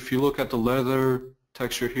 If you look at the leather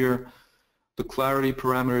texture here, the clarity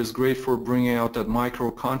parameter is great for bringing out that micro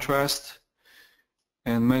contrast,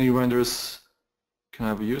 and many renders can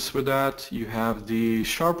have a use for that. You have the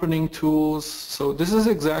sharpening tools. So this is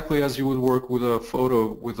exactly as you would work with a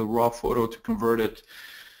photo, with a raw photo, to convert it.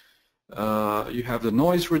 You have the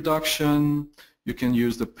noise reduction. You can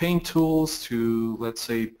use the paint tools to, let's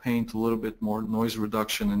say, paint a little bit more noise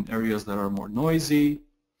reduction in areas that are more noisy.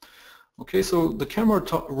 Okay, so the Camera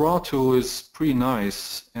Raw tool is pretty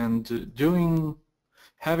nice, and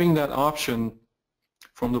having that option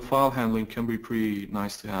from the file handling can be pretty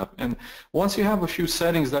nice to have. And once you have a few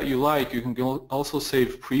settings that you like, you can also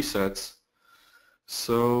save presets.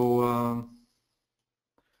 So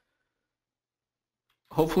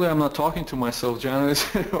hopefully I'm not talking to myself, Janet.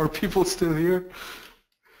 Are people still here?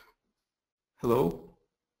 Hello?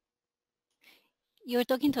 You're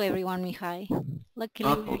talking to everyone, Mihai. Luckily.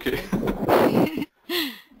 Ah, okay.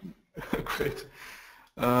 Great.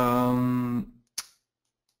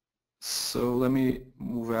 So let me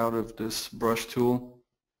move out of this brush tool.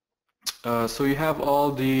 So you have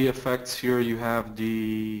all the effects here. You have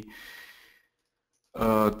the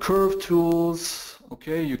curve tools.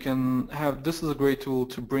 Okay, you can have, this is a great tool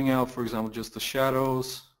to bring out, for example, just the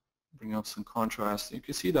shadows, bring out some contrast. You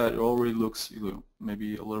can see that it already looks, you know,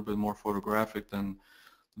 maybe a little bit more photographic than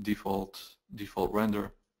default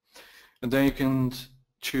render. And then you can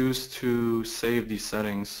choose to save these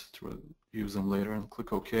settings to use them later, and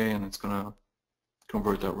click OK, and it's gonna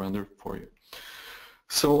convert that render for you.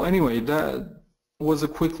 So anyway, that was a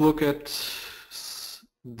quick look at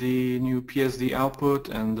the new PSD output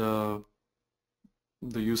and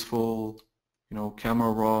the useful, you know, Camera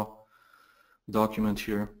Raw document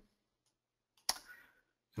here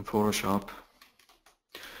in Photoshop.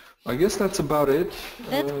 I guess that's about it.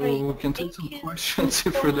 That's great. We can take some questions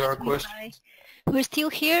if there are questions. We're still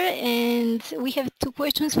here, and we have two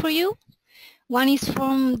questions for you. One is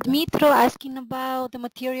from Dmitro asking about the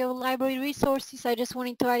material library resources. I just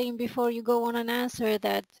wanted to add in before you go on and answer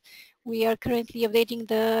that we are currently updating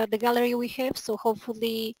the gallery we have, so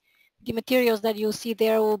hopefully the materials that you'll see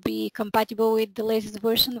there will be compatible with the latest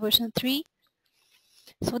version, version 3.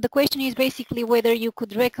 So the question is basically whether you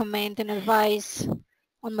could recommend and advise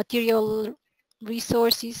on material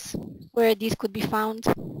resources where these could be found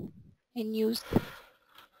and used.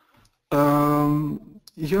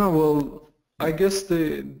 Yeah, well, I guess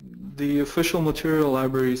the official material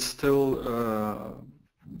library is still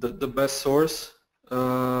the best source,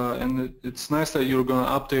 and it's nice that you're going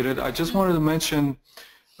to update it. I just wanted to mention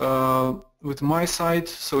with my site,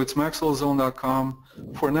 so it's maxwellzone.com.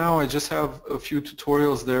 For now, I just have a few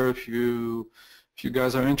tutorials there if you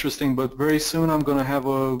guys are interested, but very soon I'm going to have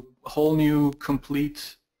a whole new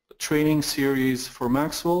complete training series for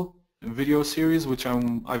Maxwell, a video series, which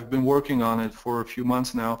I've been working on it for a few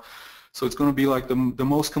months now. So it's going to be like the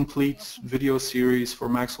most complete video series for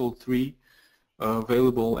Maxwell 3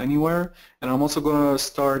 available anywhere. And I'm also going to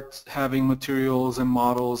start having materials and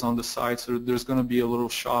models on the site. So there's going to be a little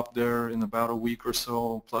shop there in about a week or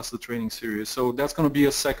so, plus the training series. So that's going to be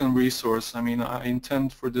a second resource. I mean, I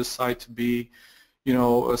intend for this site to be, you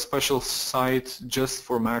know, a special site just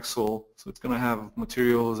for Maxwell. So it's going to have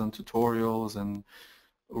materials and tutorials and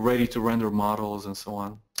ready to render models and so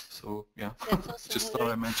on. So yeah, That's awesome. just We're thought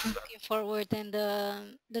very I mentioned that. looking forward, and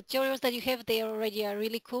the tutorials that you have there already are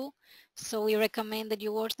really cool. So we recommend that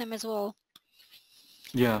you watch them as well.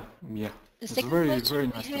 Yeah, yeah. The It's second very, question very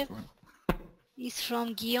we nice have tutorial. is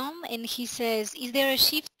from Guillaume, and he says, is there a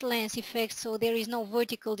shift lens effect so there is no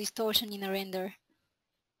vertical distortion in a render?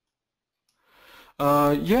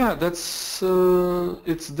 Yeah, that's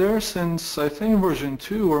it's there since I think version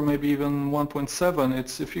 2 or maybe even 1.7.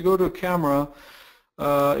 It's if you go to camera,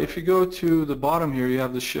 if you go to the bottom here, you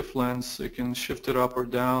have the shift lens. You can shift it up or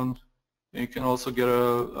down. You can also get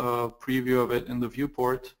a preview of it in the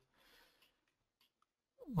viewport.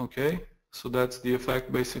 Okay, so that's the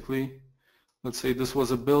effect basically. Let's say this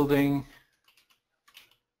was a building.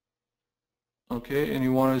 Okay, and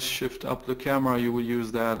you want to shift up the camera, you would use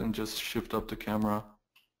that and just shift up the camera.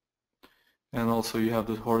 And also you have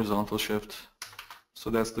the horizontal shift. So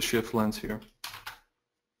that's the shift lens here.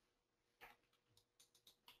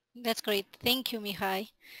 That's great. Thank you, Mihai.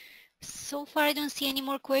 So far I don't see any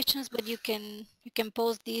more questions, but you can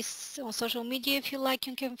post this on social media if you like.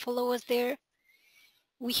 You can follow us there.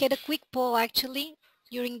 We had a quick poll actually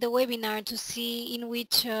during the webinar to see in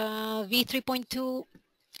which V3.2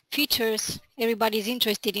 features everybody is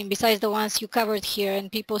interested in besides the ones you covered here,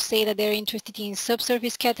 and people say that they're interested in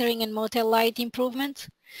subsurface scattering and multi-light improvement.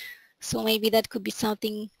 So maybe that could be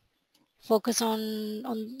something focus on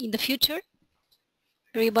in the future.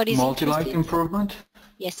 Everybody's Multi-light interested. improvement?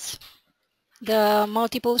 Yes. The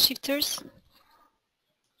multiple shifters.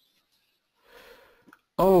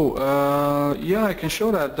 Oh, yeah, I can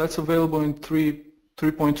show that. That's available in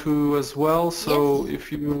 3.2 as well. So Yes.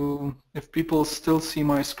 if people still see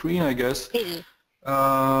my screen, I guess. Hey.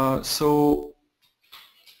 So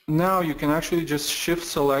now you can actually just shift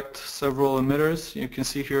select several emitters. You can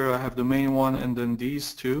see here I have the main one and then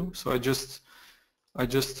these two. So I just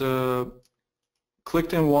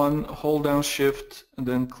clicked in one, hold down shift, and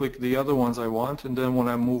then click the other ones I want, and then when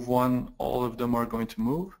I move one, all of them are going to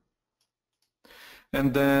move.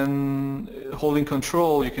 And then holding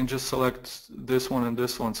control, you can just select this one and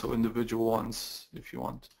this one, so individual ones if you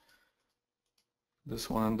want. This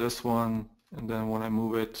one and this one, and then when I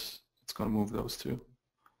move it, it's going to move those two.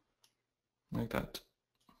 Like that.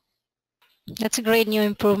 That's a great new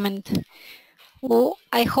improvement. Well,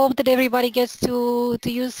 I hope that everybody gets to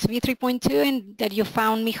use V3.2 and that you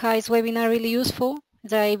found Mihai's webinar really useful,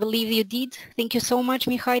 as I believe you did. Thank you so much,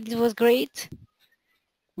 Mihai. This was great.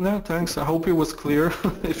 No, thanks. I hope it was clear.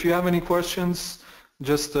 If you have any questions,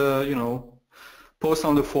 just you know, post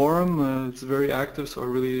on the forum. It's very active, so I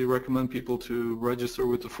really recommend people to register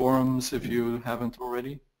with the forums if you haven't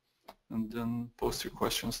already, and then post your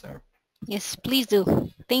questions there. Yes, please do.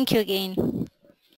 Thank you again.